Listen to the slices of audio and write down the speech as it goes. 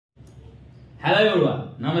Hello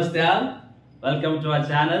everyone, Namaste all. Welcome to our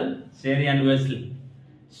channel, Sherry and Wesley.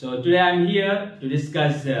 So today I am here to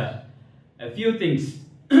discuss a few things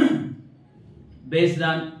based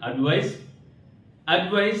on advice.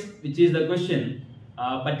 Advice, which is the question,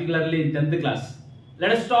 particularly in 10th class.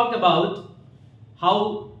 Let us talk about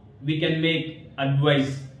how we can make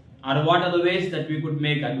advice, or what are the ways that we could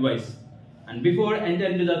make advice. And before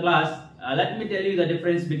entering into the class, let me tell you the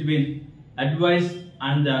difference between advice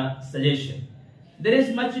and suggestion. There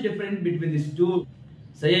is much difference between these two,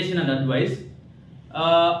 suggestion and advice.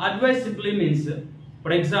 Advice simply means,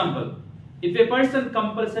 for example, if a person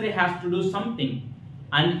compulsory has to do something,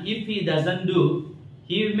 and if he doesn't do,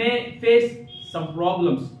 he may face some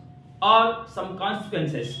problems or some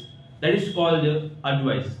consequences. That is called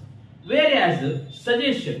advice. Whereas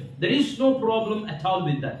suggestion, there is no problem at all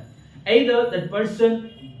with that. Either that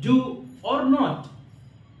person do or not.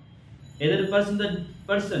 Either the person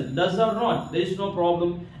does or not, there is no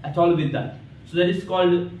problem at all with that. So that is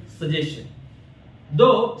called suggestion.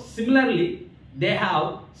 Though similarly, they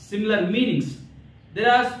have similar meanings. They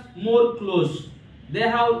are more close. They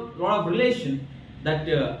have a lot of relation, that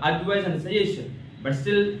advice and suggestion. But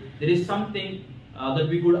still, there is something that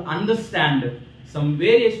we could understand. Some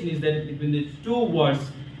variation is there between these two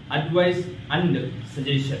words, advice and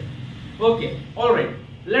suggestion. Okay, alright.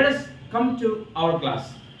 Let us come to our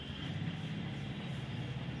class.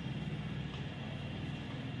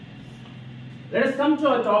 Let us come to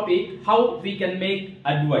our topic, how we can make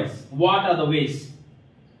advice. What are the ways?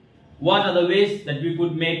 What are the ways that we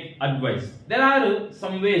could make advice? There are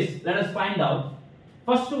some ways. Let us find out.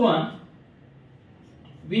 First one,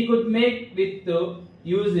 we could make with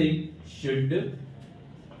using should.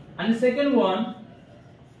 And second one,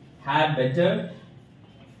 had better.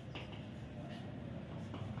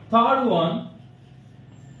 Third one,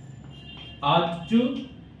 ought to.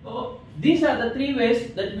 These are the three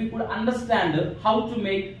ways that we could understand how to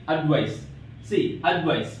make advice. See,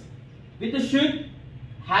 advice with the should,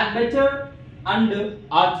 had better, and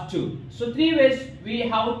ought to. So three ways we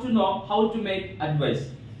have to know how to make advice.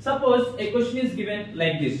 Suppose a question is given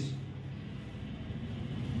like this.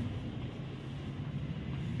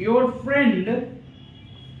 Your friend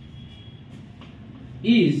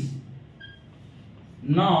is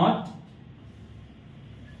not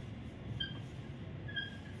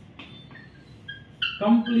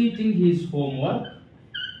completing his homework.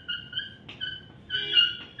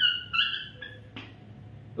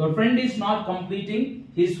 Your friend is not completing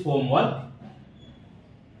his homework.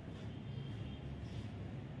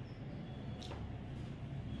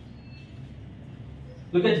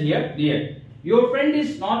 Look at here. Your friend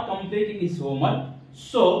is not completing his homework.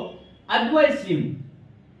 So, advise him.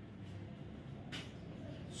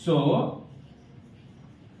 So,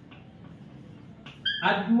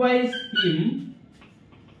 advise him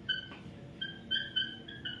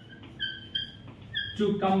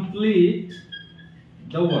to complete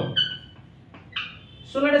the work.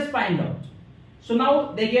 So let us find out. So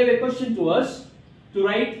now they gave a question to us to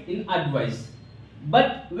write in advice.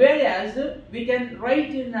 But whereas we can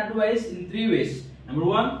write in advice in three ways. Number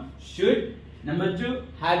one, should. Number two,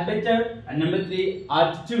 had better. And number three,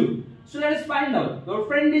 ought to. So let us find out. Your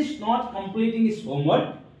friend is not completing his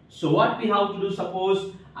homework. So what we have to do,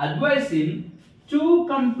 suppose advise him to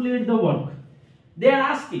complete the work. They are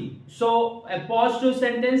asking. So a positive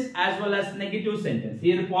sentence as well as negative sentence.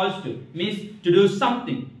 Here positive means to do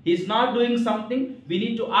something. He is not doing something. We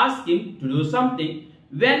need to ask him to do something.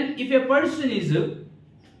 When if a person is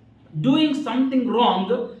doing something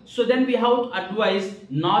wrong, so then we have to advise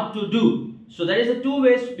not to do. So that is the two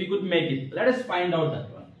ways we could make it. Let us find out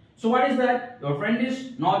that one. So what is that? Your friend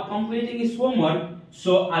is not completing his homework.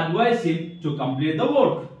 So advise him to complete the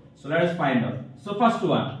work. So let us find out. So first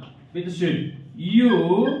one with should.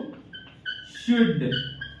 You should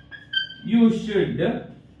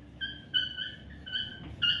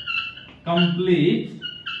complete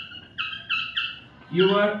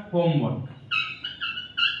your homework.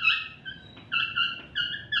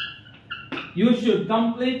 You should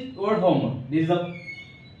complete your homework. This is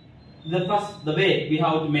the way we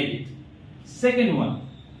have to make it. Second one,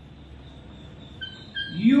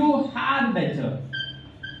 you had better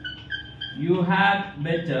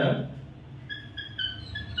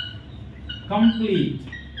complete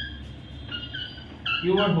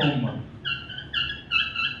your homework.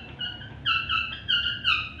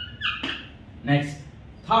 Next,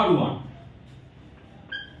 third one,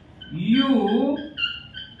 you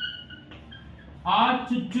ought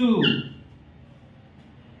to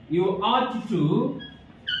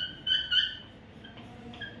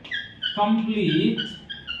complete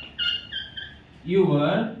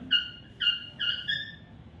your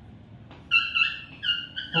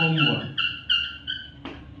homework.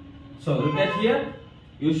 So look at here.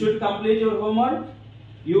 You should complete your homework.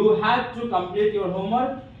 You have to complete your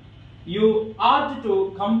homework. You ought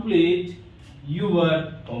to complete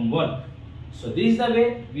your homework. So this is the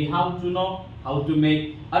way we have to know how to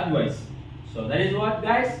make advice. So that is what,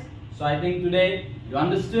 guys. So I think today you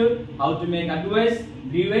understood how to make advice in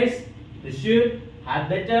 3 ways: the should, had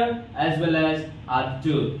better, as well as ought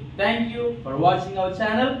to. Thank you for watching our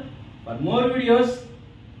channel. For more videos,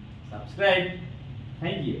 subscribe.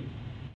 Thank you.